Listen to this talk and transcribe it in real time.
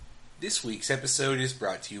This week's episode is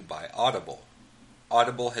brought to you by Audible.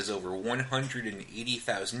 Audible has over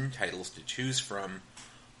 180,000 titles to choose from,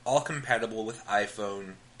 all compatible with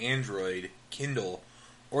iPhone, Android, Kindle,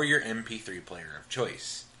 or your MP3 player of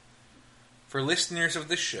choice. For listeners of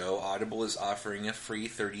the show, Audible is offering a free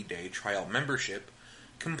 30-day trial membership,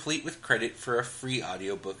 complete with credit for a free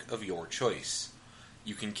audiobook of your choice.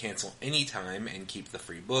 You can cancel anytime and keep the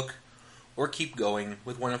free book, or keep going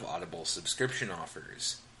with one of Audible's subscription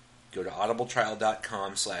offers. Go to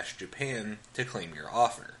audibletrial.com/Japan to claim your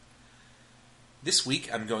offer. This week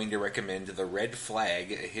I'm going to recommend The Red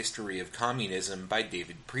Flag, A History of Communism by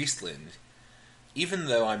David Priestland. Even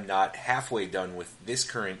though I'm not halfway done with this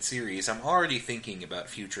current series, I'm already thinking about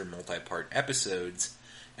future multi-part episodes,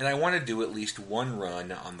 and I want to do at least one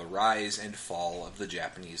run on the rise and fall of the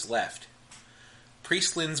Japanese left.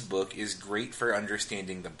 Priestland's book is great for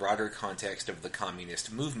understanding the broader context of the communist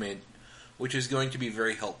movement, which is going to be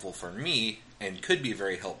very helpful for me, and could be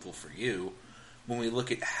very helpful for you, when we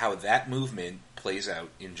look at how that movement plays out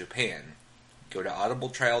in Japan. Go to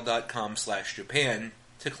audibletrial.com/Japan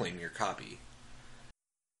to claim your copy.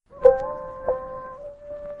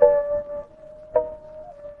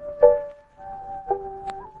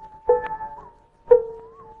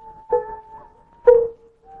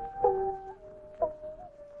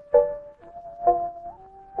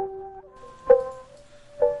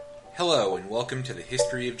 Hello, and welcome to the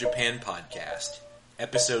History of Japan podcast,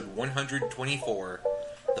 episode 124,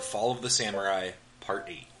 The Fall of the Samurai, Part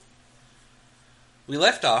 8. We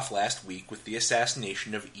left off last week with the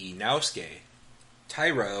assassination of Ii Naosuke,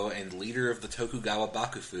 Tairo and leader of the Tokugawa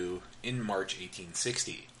Bakufu, in March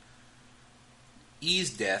 1860. Ii's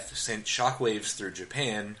death sent shockwaves through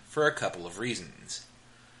Japan for a couple of reasons.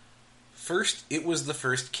 First, it was the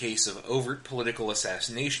first case of overt political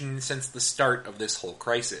assassination since the start of this whole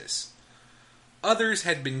crisis. Others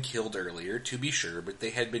had been killed earlier, to be sure, but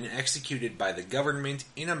they had been executed by the government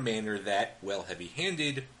in a manner that, while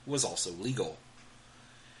heavy-handed, was also legal.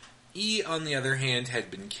 Ii, on the other hand,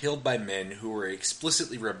 had been killed by men who were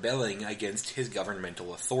explicitly rebelling against his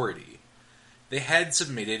governmental authority. They had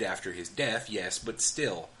submitted after his death, yes, but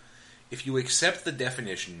still, if you accept the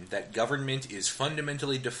definition that government is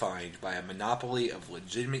fundamentally defined by a monopoly of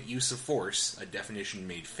legitimate use of force, a definition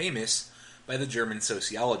made famous by the German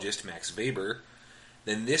sociologist Max Weber,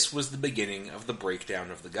 then this was the beginning of the breakdown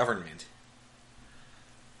of the government.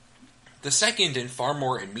 The second and far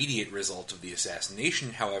more immediate result of the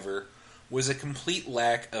assassination, however, was a complete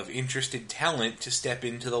lack of interested talent to step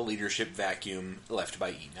into the leadership vacuum left by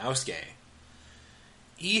Ii Naosuke.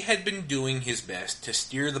 Ii had been doing his best to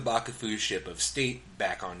steer the Bakufu ship of state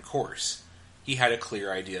back on course. He had a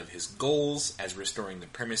clear idea of his goals, as restoring the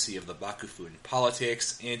primacy of the Bakufu in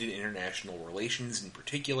politics and in international relations in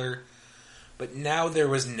particular, but now there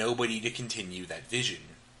was nobody to continue that vision.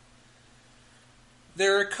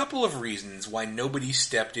 There are a couple of reasons why nobody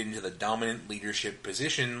stepped into the dominant leadership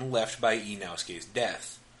position left by Ii Naosuke's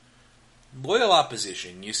death. Loyal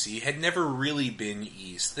opposition, you see, had never really been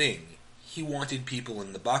Ii's thing. He wanted people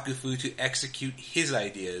in the Bakufu to execute his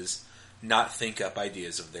ideas, not think up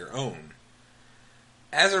ideas of their own.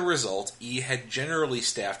 As a result, Ii had generally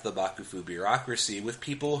staffed the Bakufu bureaucracy with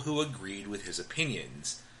people who agreed with his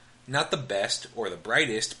opinions. Not the best or the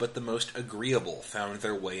brightest, but the most agreeable found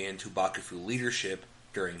their way into Bakufu leadership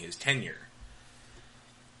during his tenure.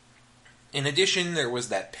 In addition, there was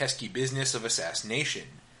that pesky business of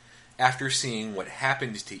assassination. After seeing what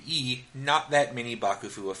happened to Ii, not that many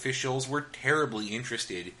Bakufu officials were terribly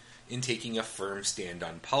interested in taking a firm stand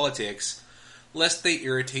on politics, lest they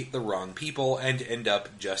irritate the wrong people and end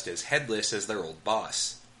up just as headless as their old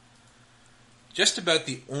boss. Just about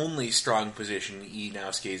the only strong position Ii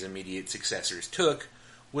Naosuke's immediate successors took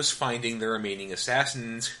was finding the remaining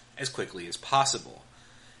assassins as quickly as possible.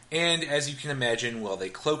 And, as you can imagine, while they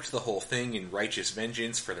cloaked the whole thing in righteous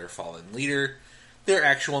vengeance for their fallen leader, their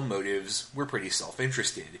actual motives were pretty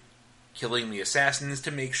self-interested, killing the assassins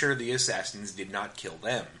to make sure the assassins did not kill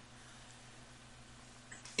them.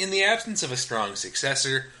 In the absence of a strong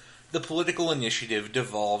successor, the political initiative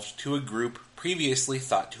devolved to a group previously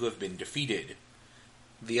thought to have been defeated.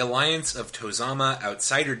 The alliance of Tozama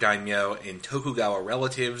outsider daimyo and Tokugawa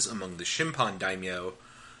relatives among the Shimpan daimyo,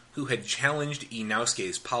 who had challenged Ii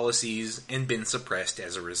Naosuke's policies and been suppressed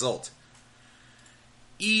as a result.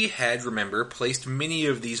 Ii had, remember, placed many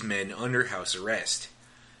of these men under house arrest.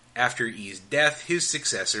 After Ii's death, his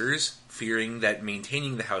successors, fearing that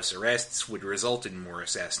maintaining the house arrests would result in more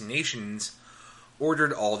assassinations,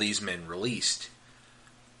 ordered all these men released.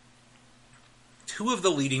 Two of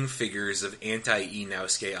the leading figures of anti-Ii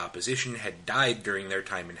Naosuke opposition had died during their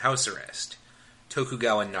time in house arrest.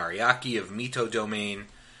 Tokugawa Nariaki of Mito Domain,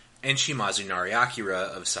 and Shimazu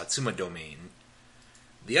Nariakira of Satsuma Domain.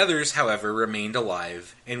 The others, however, remained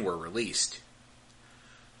alive and were released.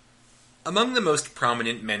 Among the most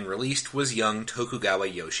prominent men released was young Tokugawa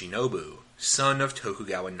Yoshinobu, son of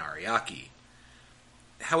Tokugawa Nariaki.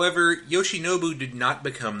 However, Yoshinobu did not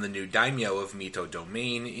become the new daimyo of Mito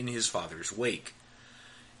Domain in his father's wake.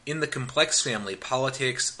 In the complex family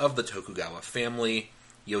politics of the Tokugawa family,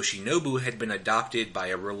 Yoshinobu had been adopted by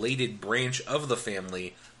a related branch of the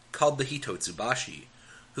family called the Hitotsubashi,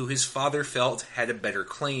 who his father felt had a better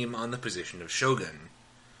claim on the position of shogun.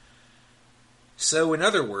 So, in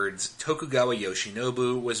other words, Tokugawa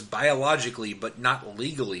Yoshinobu was biologically but not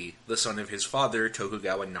legally the son of his father,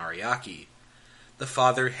 Tokugawa Nariaki. The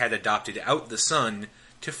father had adopted out the son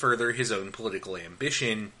to further his own political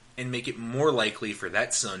ambition and make it more likely for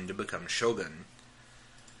that son to become shogun.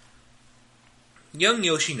 Young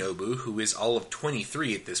Yoshinobu, who is all of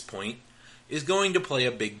 23 at this point, is going to play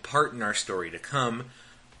a big part in our story to come,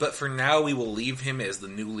 but for now we will leave him as the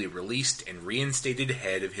newly released and reinstated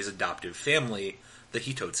head of his adoptive family, the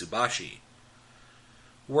Hitotsubashi.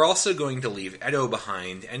 We're also going to leave Edo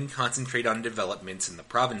behind and concentrate on developments in the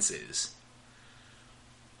provinces.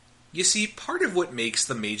 You see, part of what makes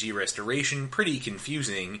the Meiji Restoration pretty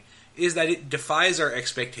confusing is that it defies our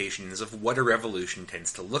expectations of what a revolution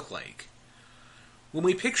tends to look like. When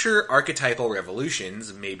we picture archetypal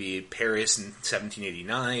revolutions, maybe Paris in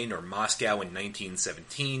 1789 or Moscow in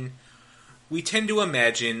 1917, we tend to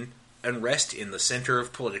imagine unrest in the center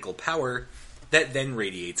of political power that then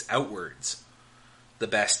radiates outwards. The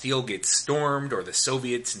Bastille gets stormed, or the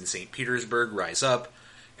Soviets in St. Petersburg rise up,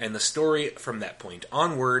 and the story from that point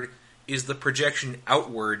onward is the projection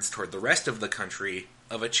outwards toward the rest of the country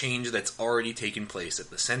of a change that's already taken place at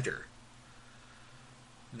the center.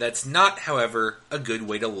 That's not, however, a good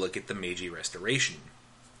way to look at the Meiji Restoration.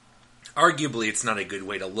 Arguably, it's not a good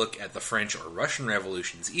way to look at the French or Russian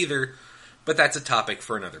revolutions either, but that's a topic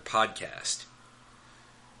for another podcast.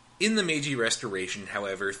 In the Meiji Restoration,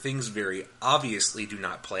 however, things very obviously do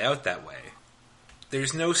not play out that way.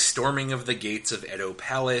 There's no storming of the gates of Edo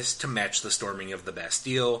Palace to match the storming of the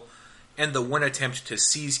Bastille, and the one attempt to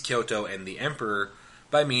seize Kyoto and the Emperor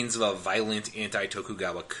by means of a violent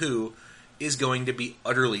anti-Tokugawa coup is going to be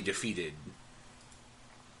utterly defeated.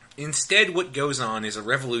 Instead, what goes on is a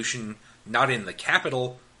revolution not in the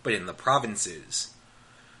capital, but in the provinces.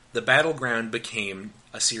 The battleground became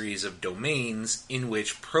a series of domains in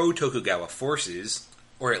which pro-Tokugawa forces,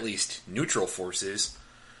 or at least neutral forces,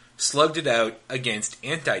 slugged it out against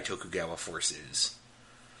anti-Tokugawa forces.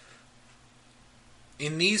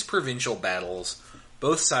 In these provincial battles,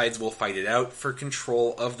 both sides will fight it out for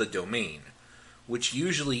control of the domain, which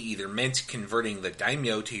usually either meant converting the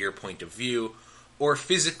daimyo to your point of view, or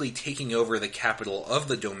physically taking over the capital of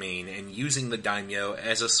the domain and using the daimyo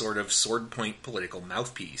as a sort of sword-point political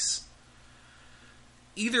mouthpiece.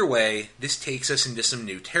 Either way, this takes us into some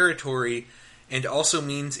new territory, and also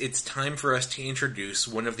means it's time for us to introduce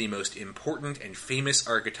one of the most important and famous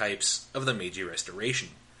archetypes of the Meiji Restoration,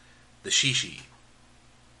 the shishi.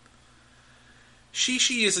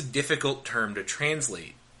 Shishi is a difficult term to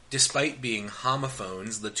translate. Despite being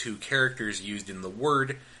homophones, the two characters used in the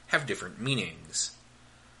word have different meanings.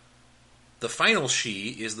 The final shi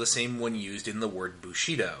is the same one used in the word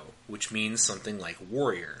bushido, which means something like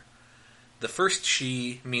warrior. The first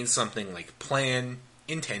shi means something like plan,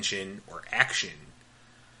 intention, or action.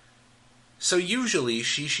 So usually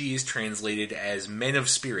shishi is translated as men of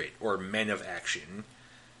spirit or men of action.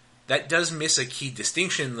 That does miss a key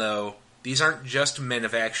distinction though. These aren't just men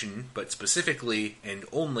of action, but specifically, and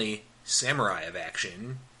only, samurai of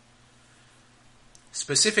action.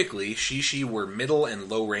 Specifically, shishi were middle and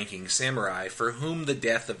low-ranking samurai for whom the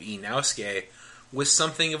death of Ii Naosuke was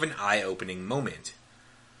something of an eye-opening moment.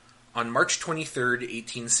 On March 23,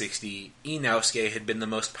 1860, Ii Naosuke had been the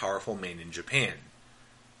most powerful man in Japan.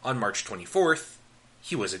 On March 24th,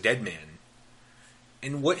 he was a dead man.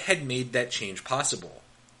 And what had made that change possible?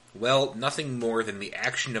 Well, nothing more than the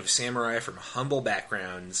action of samurai from humble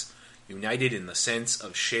backgrounds, united in the sense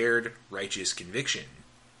of shared, righteous conviction.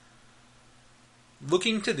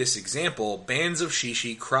 Looking to this example, bands of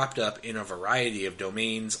shishi cropped up in a variety of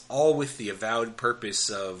domains, all with the avowed purpose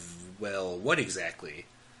of, well, what exactly?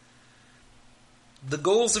 The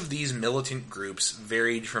goals of these militant groups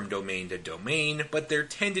varied from domain to domain, but there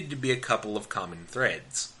tended to be a couple of common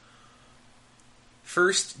threads.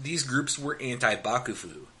 First, these groups were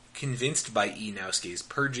anti-bakufu, convinced by Ii Naosuke's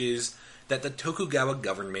purges that the Tokugawa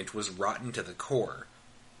government was rotten to the core.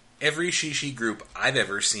 Every shishi group I've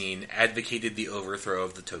ever seen advocated the overthrow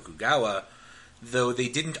of the Tokugawa, though they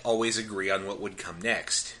didn't always agree on what would come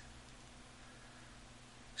next.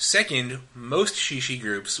 Second, most shishi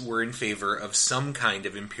groups were in favor of some kind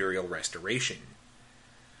of imperial restoration.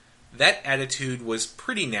 That attitude was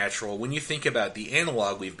pretty natural when you think about the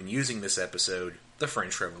analog we've been using this episode, the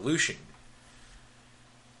French Revolution.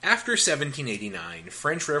 After 1789,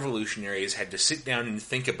 French revolutionaries had to sit down and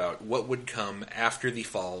think about what would come after the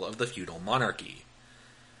fall of the feudal monarchy.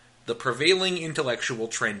 The prevailing intellectual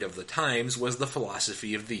trend of the times was the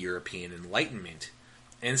philosophy of the European Enlightenment,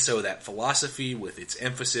 and so that philosophy, with its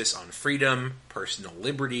emphasis on freedom, personal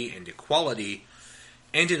liberty, and equality,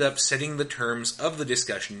 ended up setting the terms of the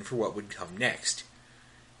discussion for what would come next.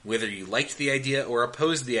 Whether you liked the idea or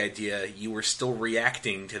opposed the idea, you were still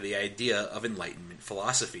reacting to the idea of Enlightenment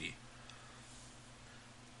philosophy.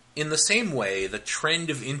 In the same way, the trend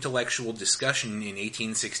of intellectual discussion in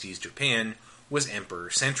 1860s Japan was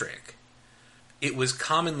emperor-centric. It was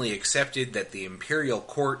commonly accepted that the imperial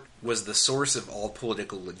court was the source of all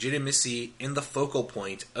political legitimacy and the focal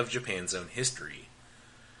point of Japan's own history.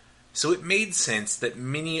 So it made sense that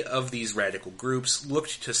many of these radical groups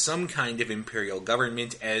looked to some kind of imperial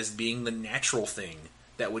government as being the natural thing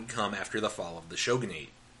that would come after the fall of the shogunate.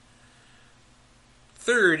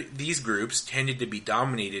 Third, these groups tended to be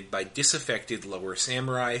dominated by disaffected lower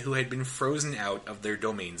samurai who had been frozen out of their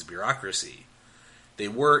domain's bureaucracy. They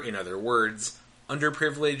were, in other words,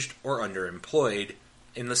 underprivileged or underemployed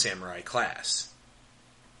in the samurai class.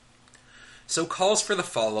 So calls for the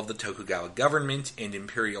fall of the Tokugawa government and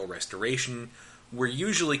imperial restoration were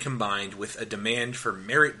usually combined with a demand for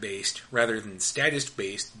merit-based rather than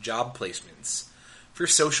status-based job placements, for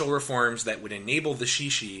social reforms that would enable the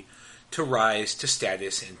shishi to rise to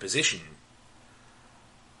status and position.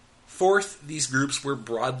 Fourth, these groups were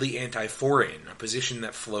broadly anti-foreign, a position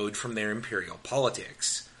that flowed from their imperial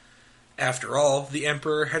politics. After all, the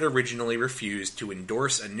emperor had originally refused to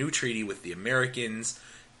endorse a new treaty with the Americans,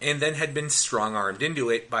 and then had been strong-armed into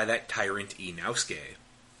it by that tyrant Ii Naosuke.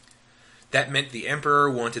 That meant the emperor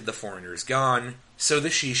wanted the foreigners gone, so the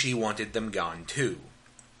shishi wanted them gone too.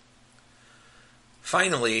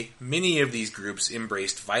 Finally, many of these groups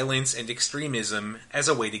embraced violence and extremism as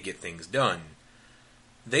a way to get things done.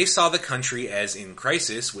 They saw the country as in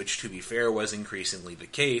crisis, which to be fair was increasingly the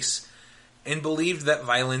case, and believed that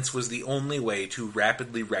violence was the only way to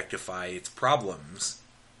rapidly rectify its problems.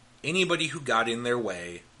 Anybody who got in their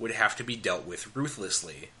way would have to be dealt with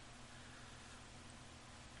ruthlessly.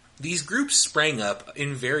 These groups sprang up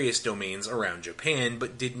in various domains around Japan,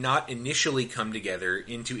 but did not initially come together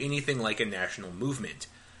into anything like a national movement.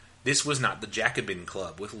 This was not the Jacobin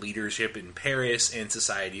Club, with leadership in Paris and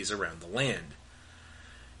societies around the land.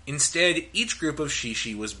 Instead, each group of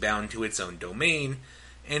shishi was bound to its own domain,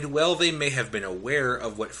 and while they may have been aware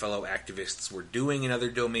of what fellow activists were doing in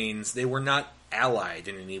other domains, they were not allied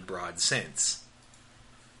in any broad sense.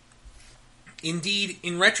 Indeed,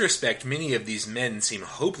 in retrospect, many of these men seem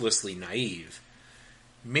hopelessly naive.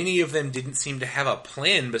 Many of them didn't seem to have a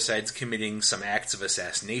plan besides committing some acts of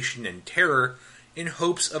assassination and terror in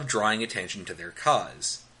hopes of drawing attention to their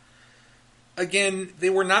cause. Again,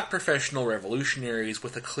 they were not professional revolutionaries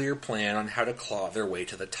with a clear plan on how to claw their way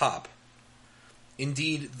to the top.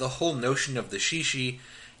 Indeed, the whole notion of the shishi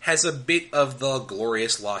has a bit of the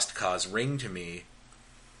glorious lost cause ring to me.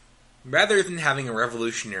 Rather than having a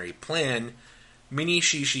revolutionary plan, many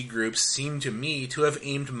shishi groups seem to me to have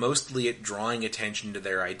aimed mostly at drawing attention to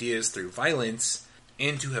their ideas through violence,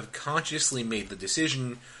 and to have consciously made the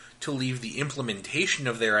decision to leave the implementation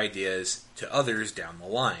of their ideas to others down the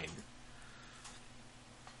line.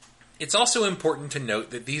 It's also important to note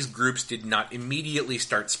that these groups did not immediately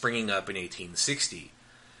start springing up in 1860.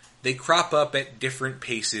 They crop up at different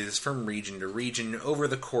paces from region to region over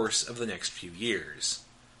the course of the next few years.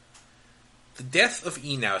 The death of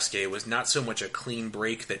Ii Naosuke was not so much a clean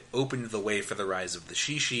break that opened the way for the rise of the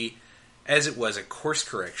shishi, as it was a course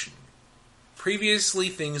correction. Previously,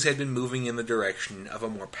 things had been moving in the direction of a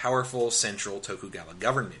more powerful central Tokugawa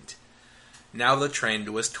government. Now the trend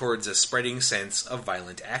was towards a spreading sense of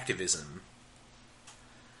violent activism.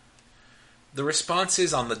 The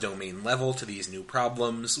responses on the domain level to these new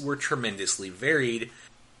problems were tremendously varied,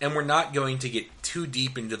 and we're not going to get too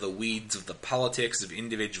deep into the weeds of the politics of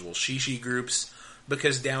individual shishi groups,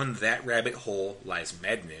 because down that rabbit hole lies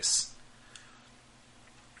madness.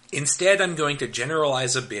 Instead, I'm going to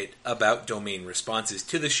generalize a bit about domain responses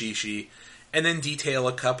to the shishi, and then detail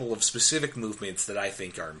a couple of specific movements that I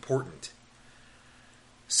think are important.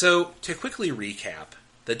 So, to quickly recap,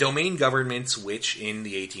 the domain governments which, in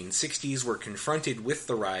the 1860s, were confronted with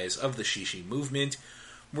the rise of the shishi movement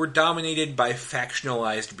were dominated by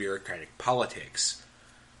factionalized bureaucratic politics.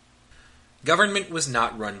 Government was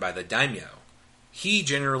not run by the daimyo. He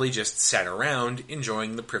generally just sat around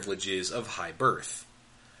enjoying the privileges of high birth.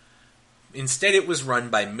 Instead, it was run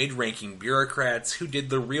by mid-ranking bureaucrats who did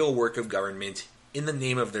the real work of government in the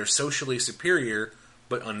name of their socially superior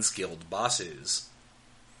but unskilled bosses.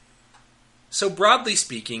 So broadly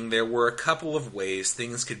speaking, there were a couple of ways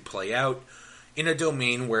things could play out in a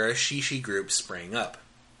domain where a shishi group sprang up.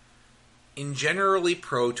 In generally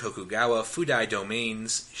pro-Tokugawa Fudai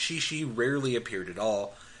domains, shishi rarely appeared at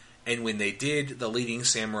all, and when they did, the leading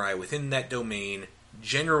samurai within that domain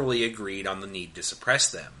generally agreed on the need to suppress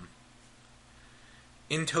them.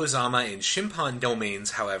 In Tozama and Shimpan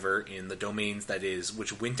domains, however, in the domains, that is,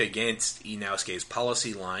 which went against Ii Naosuke's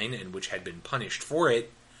policy line and which had been punished for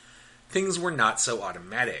it, things were not so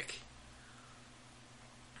automatic.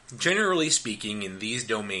 Generally speaking, in these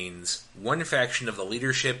domains, one faction of the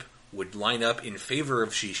leadership would line up in favor of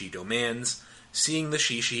shishi domains, seeing the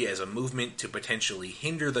shishi as a movement to potentially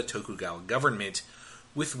hinder the Tokugawa government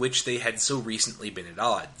with which they had so recently been at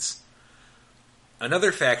odds.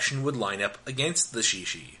 Another faction would line up against the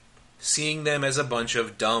shishi, seeing them as a bunch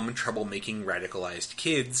of dumb, troublemaking, radicalized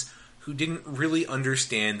kids who didn't really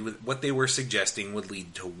understand what they were suggesting would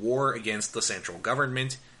lead to war against the central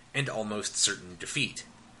government and almost certain defeat.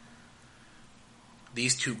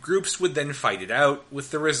 These two groups would then fight it out,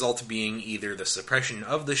 with the result being either the suppression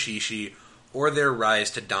of the shishi or their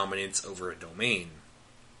rise to dominance over a domain.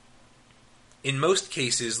 In most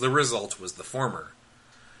cases, the result was the former.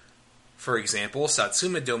 For example,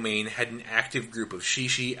 Satsuma Domain had an active group of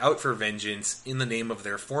shishi out for vengeance in the name of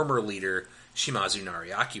their former leader, Shimazu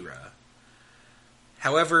Nariakira.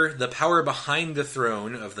 However, the power behind the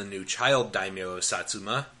throne of the new child daimyo of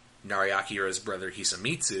Satsuma, Nariakira's brother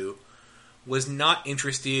Hisamitsu, was not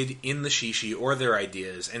interested in the shishi or their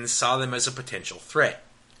ideas and saw them as a potential threat.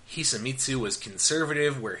 Hisamitsu was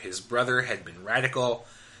conservative where his brother had been radical,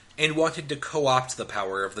 and wanted to co-opt the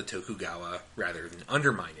power of the Tokugawa rather than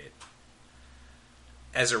undermine it.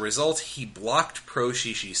 As a result, he blocked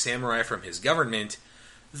pro-shishi samurai from his government,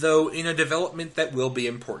 though in a development that will be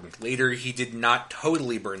important later, he did not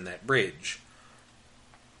totally burn that bridge.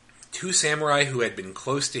 Two samurai who had been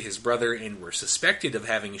close to his brother and were suspected of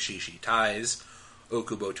having shishi ties,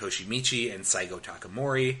 Okubo Toshimichi and Saigo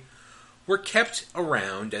Takamori, were kept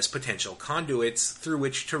around as potential conduits through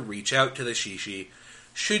which to reach out to the shishi,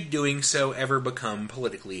 should doing so ever become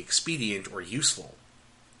politically expedient or useful.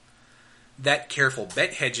 That careful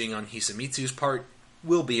bet hedging on Hisamitsu's part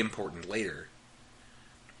will be important later.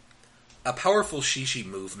 A powerful shishi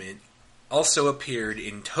movement also appeared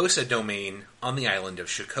in Tosa Domain on the island of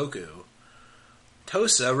Shikoku.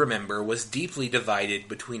 Tosa, remember, was deeply divided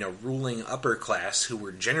between a ruling upper class who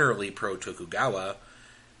were generally pro-Tokugawa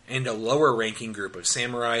and a lower-ranking group of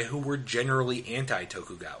samurai who were generally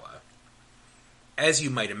anti-Tokugawa. As you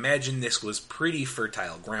might imagine, this was pretty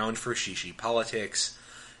fertile ground for shishi politics,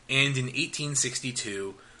 and in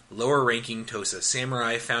 1862, lower-ranking Tosa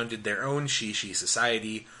samurai founded their own shishi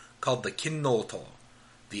society called the Kinnoto,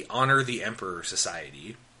 the Honor the Emperor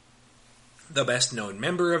Society. The best-known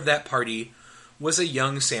member of that party was a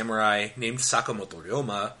young samurai named Sakamoto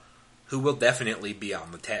Ryoma, who will definitely be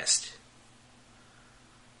on the test.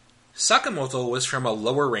 Sakamoto was from a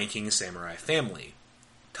lower-ranking samurai family.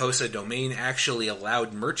 Tosa Domain actually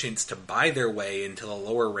allowed merchants to buy their way into the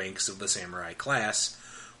lower ranks of the samurai class,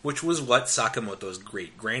 which was what Sakamoto's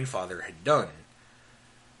great-grandfather had done.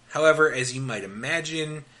 However, as you might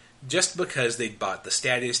imagine, just because they'd bought the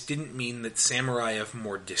status didn't mean that samurai of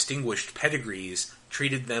more distinguished pedigrees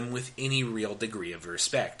treated them with any real degree of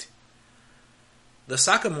respect. The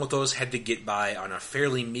Sakamotos had to get by on a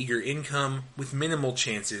fairly meager income with minimal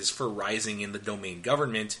chances for rising in the domain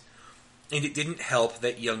government, and it didn't help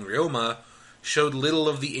that young Ryoma showed little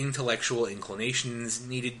of the intellectual inclinations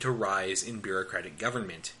needed to rise in bureaucratic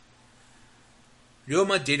government.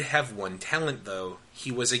 Ryoma did have one talent, though.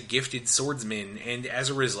 He was a gifted swordsman, and as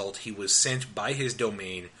a result he was sent by his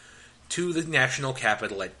domain to the national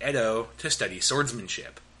capital at Edo to study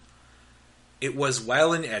swordsmanship. It was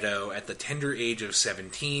while in Edo, at the tender age of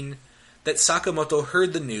 17, that Sakamoto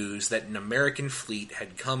heard the news that an American fleet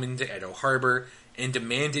had come into Edo Harbor and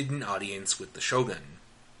demanded an audience with the shogun.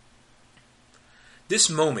 This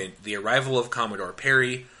moment, the arrival of Commodore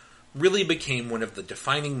Perry, really became one of the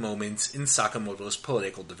defining moments in Sakamoto's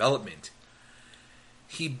political development.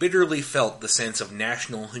 He bitterly felt the sense of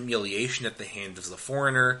national humiliation at the hands of the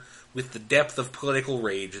foreigner, with the depth of political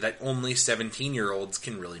rage that only 17-year-olds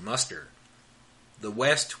can really muster. The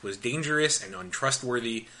West was dangerous and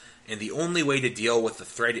untrustworthy, and the only way to deal with the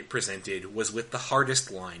threat it presented was with the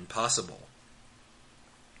hardest line possible.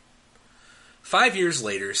 5 years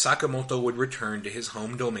later, Sakamoto would return to his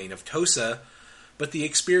home domain of Tosa, but the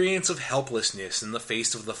experience of helplessness in the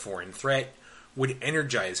face of the foreign threat would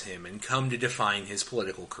energize him and come to define his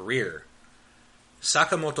political career.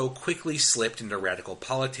 Sakamoto quickly slipped into radical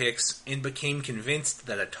politics and became convinced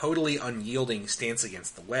that a totally unyielding stance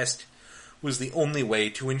against the West was the only way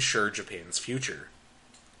to ensure Japan's future.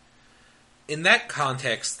 In that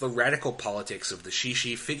context, the radical politics of the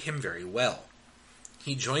shishi fit him very well.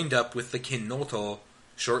 He joined up with the Kinnoto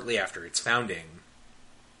shortly after its founding.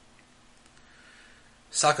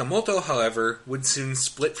 Sakamoto, however, would soon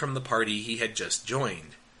split from the party he had just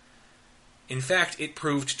joined. In fact, it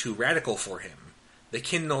proved too radical for him. The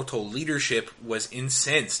Kinnoto leadership was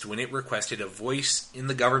incensed when it requested a voice in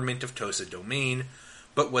the government of Tosa Domain,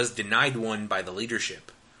 but was denied one by the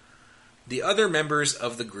leadership. The other members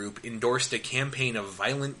of the group endorsed a campaign of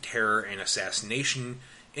violent terror and assassination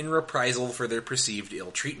in reprisal for their perceived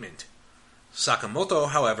ill treatment. Sakamoto,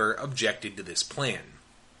 however, objected to this plan.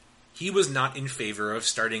 He was not in favor of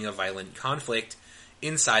starting a violent conflict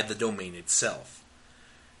inside the domain itself.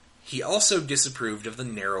 He also disapproved of the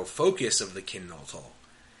narrow focus of the Kinnoto.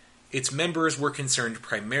 Its members were concerned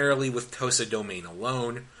primarily with Tosa Domain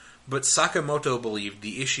alone, but Sakamoto believed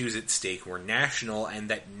the issues at stake were national and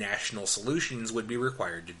that national solutions would be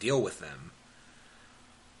required to deal with them.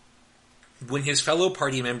 When his fellow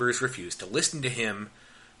party members refused to listen to him,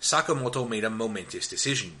 Sakamoto made a momentous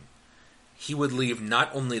decision. He would leave not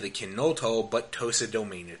only the Kinnoto, but Tosa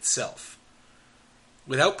Domain itself.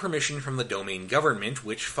 Without permission from the domain government,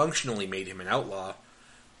 which functionally made him an outlaw,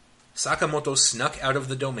 Sakamoto snuck out of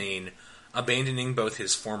the domain, abandoning both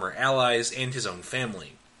his former allies and his own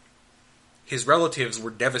family. His relatives were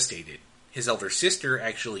devastated. His elder sister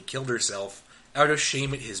actually killed herself out of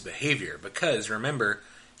shame at his behavior, because, remember,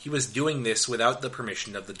 he was doing this without the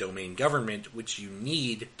permission of the domain government, which you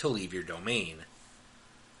need to leave your domain.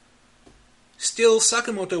 Still,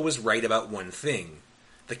 Sakamoto was right about one thing.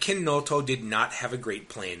 The Kinnoto did not have a great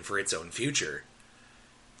plan for its own future.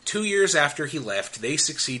 2 years after he left, they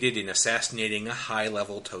succeeded in assassinating a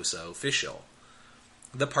high-level Tosa official.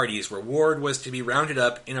 The party's reward was to be rounded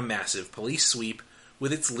up in a massive police sweep,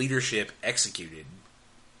 with its leadership executed.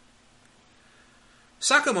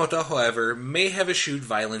 Sakamoto, however, may have eschewed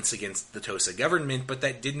violence against the Tosa government, but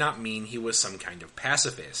that did not mean he was some kind of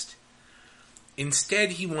pacifist.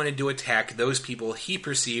 Instead, he wanted to attack those people he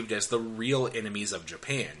perceived as the real enemies of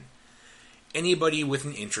Japan. Anybody with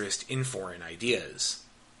an interest in foreign ideas.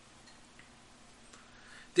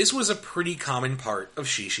 This was a pretty common part of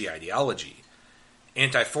shishi ideology.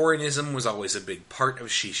 Anti-foreignism was always a big part of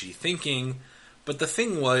shishi thinking, but the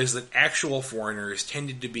thing was that actual foreigners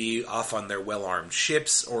tended to be off on their well-armed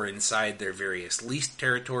ships or inside their various leased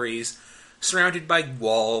territories, surrounded by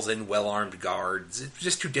walls and well-armed guards. It was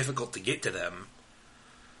just too difficult to get to them.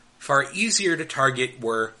 Far easier to target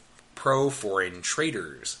were pro-foreign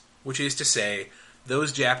traders, which is to say,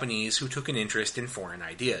 those Japanese who took an interest in foreign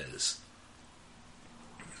ideas.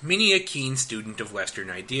 Many a keen student of Western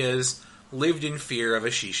ideas lived in fear of a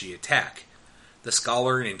shishi attack. The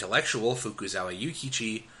scholar and intellectual Fukuzawa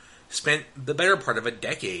Yukichi spent the better part of a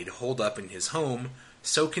decade holed up in his home,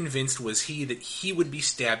 so convinced was he that he would be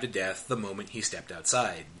stabbed to death the moment he stepped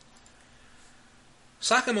outside.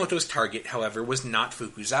 Sakamoto's target, however, was not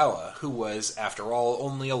Fukuzawa, who was, after all,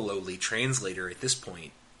 only a lowly translator at this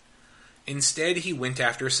point. Instead, he went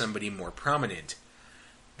after somebody more prominent,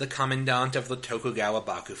 the commandant of the Tokugawa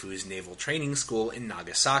Bakufu's naval training school in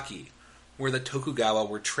Nagasaki, where the Tokugawa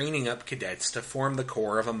were training up cadets to form the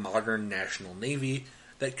core of a modern national navy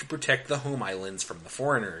that could protect the home islands from the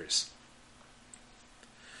foreigners.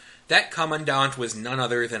 That commandant was none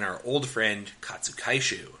other than our old friend Katsu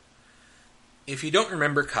Kaishu. If you don't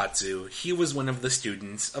remember Katsu, he was one of the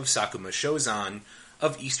students of Sakuma Shozan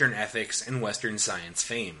of Eastern ethics and Western science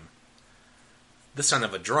fame. The son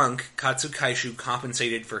of a drunk, Katsu Kaishu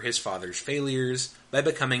compensated for his father's failures by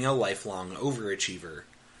becoming a lifelong overachiever.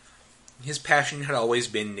 His passion had always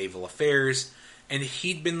been naval affairs, and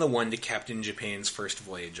he'd been the one to captain Japan's first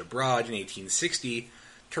voyage abroad in 1860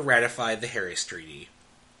 to ratify the Harris Treaty.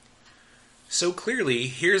 So clearly,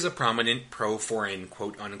 here's a prominent pro-foreign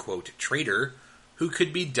quote-unquote traitor who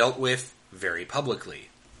could be dealt with very publicly.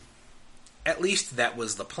 At least that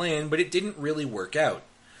was the plan, but it didn't really work out.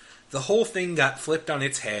 The whole thing got flipped on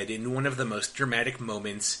its head in one of the most dramatic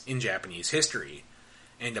moments in Japanese history,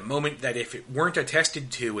 and a moment that if it weren't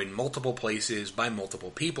attested to in multiple places by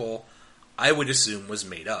multiple people, I would assume was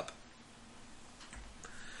made up.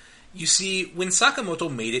 You see, when Sakamoto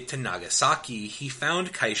made it to Nagasaki, he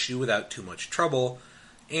found Kaishu without too much trouble,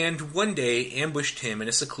 and one day ambushed him in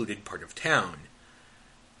a secluded part of town.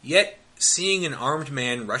 Yet, Seeing an armed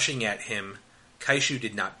man rushing at him, Kaishu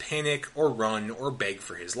did not panic or run or beg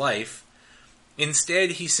for his life.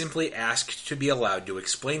 Instead, he simply asked to be allowed to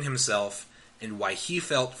explain himself and why he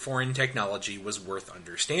felt foreign technology was worth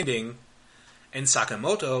understanding, and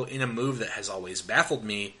Sakamoto, in a move that has always baffled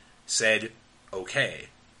me, said, "Okay."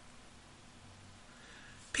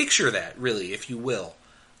 Picture that, really, if you will.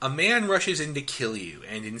 A man rushes in to kill you,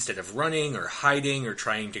 and instead of running or hiding or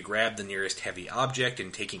trying to grab the nearest heavy object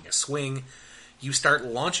and taking a swing, you start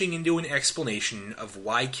launching into an explanation of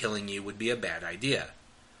why killing you would be a bad idea.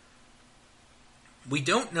 We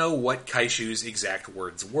don't know what Kaishu's exact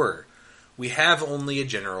words were. We have only a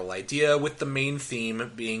general idea, with the main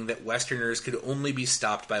theme being that Westerners could only be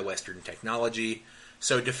stopped by Western technology,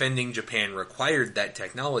 so defending Japan required that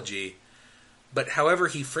technology. But however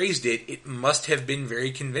he phrased it, it must have been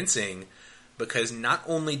very convincing, because not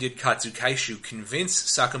only did Katsu Kaishu convince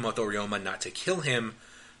Sakamoto Ryoma not to kill him,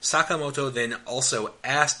 Sakamoto then also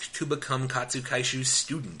asked to become Katsu Kaishu's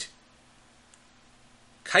student.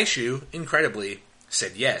 Kaishu, incredibly,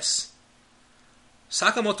 said yes.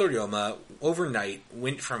 Sakamoto Ryoma, overnight,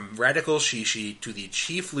 went from radical shishi to the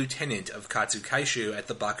chief lieutenant of Katsu Kaishu at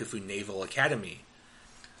the Bakufu Naval Academy.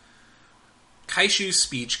 Kaishu's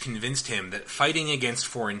speech convinced him that fighting against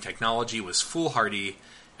foreign technology was foolhardy,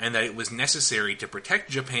 and that it was necessary to protect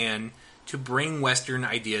Japan to bring Western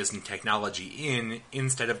ideas and technology in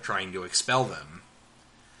instead of trying to expel them.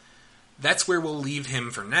 That's where we'll leave him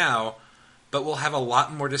for now, but we'll have a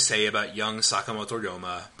lot more to say about young Sakamoto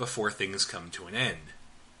Ryoma before things come to an end.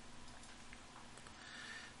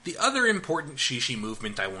 The other important shishi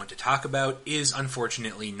movement I want to talk about is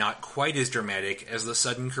unfortunately not quite as dramatic as the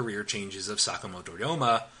sudden career changes of Sakamoto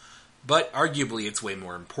Ryoma, but arguably it's way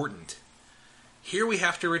more important. Here we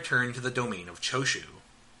have to return to the domain of Choshu.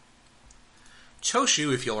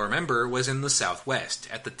 Choshu, if you'll remember, was in the southwest,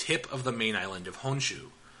 at the tip of the main island of Honshu.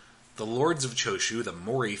 The lords of Choshu, the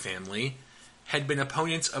Mori family, had been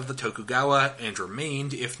opponents of the Tokugawa and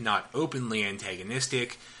remained, if not openly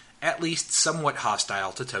antagonistic, at least somewhat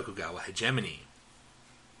hostile to Tokugawa hegemony.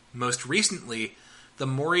 Most recently, the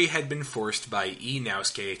Mori had been forced by Ii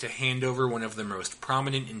Naosuke to hand over one of their most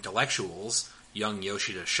prominent intellectuals, young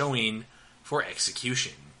Yoshida Shoin, for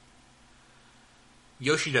execution.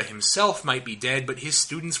 Yoshida himself might be dead, but his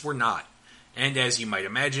students were not, and as you might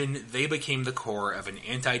imagine, they became the core of an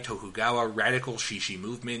anti-Tokugawa radical shishi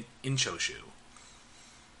movement in Choshu.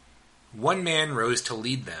 One man rose to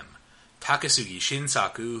lead them, Takasugi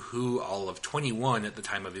Shinsaku, who, all of 21 at the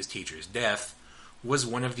time of his teacher's death, was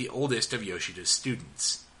one of the oldest of Yoshida's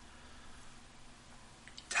students.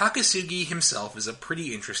 Takasugi himself is a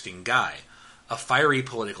pretty interesting guy, a fiery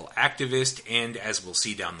political activist and, as we'll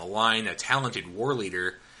see down the line, a talented war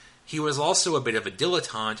leader. He was also a bit of a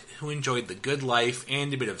dilettante who enjoyed the good life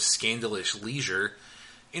and a bit of scandalous leisure,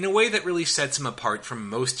 in a way that really sets him apart from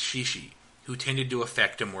most shishi, who tended to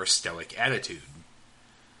affect a more stoic attitude.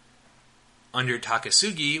 Under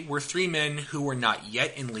Takasugi were three men who were not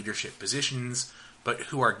yet in leadership positions, but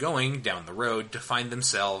who are going, down the road, to find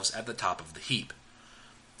themselves at the top of the heap.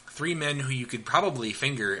 Three men who you could probably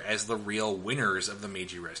finger as the real winners of the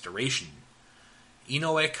Meiji Restoration: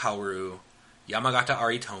 Inoue Kaoru, Yamagata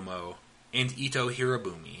Aritomo, and Ito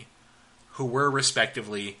Hirobumi, who were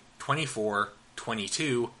respectively 24,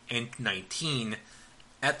 22, and 19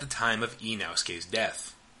 at the time of Ii Naosuke's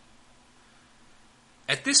death.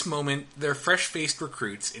 At this moment, they're fresh-faced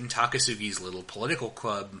recruits in Takasugi's little political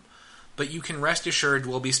club, but you can rest assured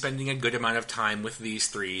we'll be spending a good amount of time with these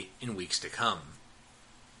three in weeks to come.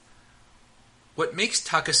 What makes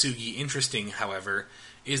Takasugi interesting, however,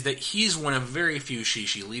 is that he's one of very few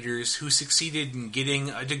shishi leaders who succeeded in getting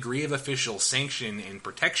a degree of official sanction and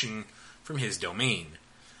protection from his domain.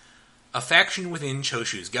 A faction within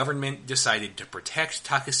Choshu's government decided to protect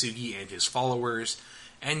Takasugi and his followers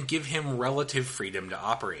and give him relative freedom to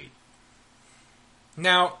operate.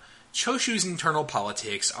 Now, Choshu's internal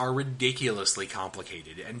politics are ridiculously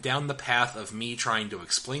complicated, and down the path of me trying to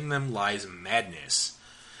explain them lies madness.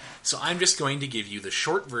 So I'm just going to give you the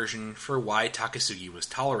short version for why Takasugi was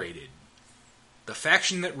tolerated. The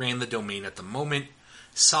faction that ran the domain at the moment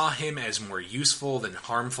saw him as more useful than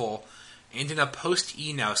harmful, and in a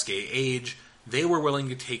post-Ii Naosuke age, they were willing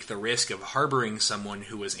to take the risk of harboring someone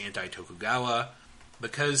who was anti-Tokugawa,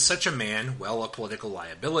 because such a man, while a political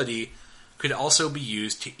liability, could also be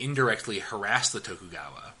used to indirectly harass the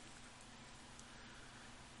Tokugawa.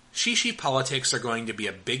 Shishi politics are going to be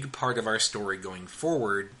a big part of our story going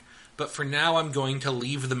forward, but for now I'm going to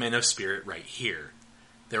leave the men of spirit right here.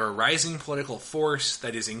 They're a rising political force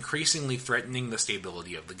that is increasingly threatening the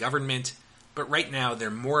stability of the government, but right now they're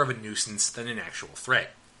more of a nuisance than an actual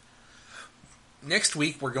threat. Next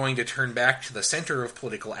week, we're going to turn back to the center of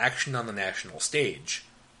political action on the national stage.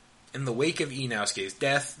 In the wake of Ii Naosuke's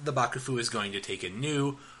death, the Bakufu is going to take a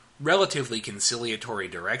new, relatively conciliatory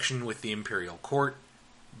direction with the imperial court,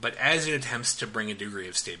 but as it attempts to bring a degree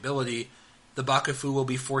of stability, the Bakufu will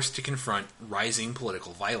be forced to confront rising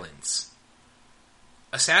political violence.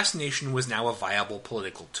 Assassination was now a viable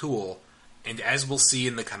political tool, and as we'll see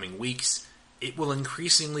in the coming weeks, it will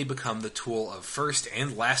increasingly become the tool of first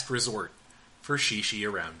and last resort for shishi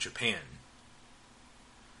around Japan.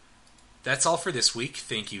 That's all for this week.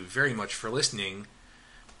 Thank you very much for listening.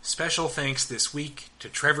 Special thanks this week to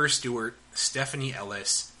Trevor Stewart, Stephanie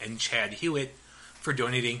Ellis, and Chad Hewitt for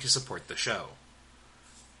donating to support the show.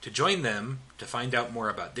 To join them, to find out more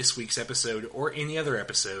about this week's episode or any other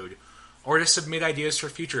episode, or to submit ideas for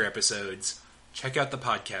future episodes, check out the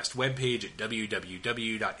podcast webpage at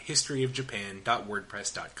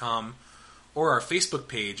www.historyofjapan.wordpress.com or our Facebook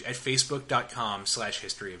page at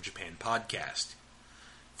facebook.com/historyofjapanpodcast.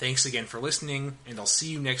 Thanks again for listening, and I'll see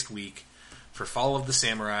you next week for Fall of the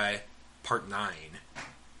Samurai, Part 9.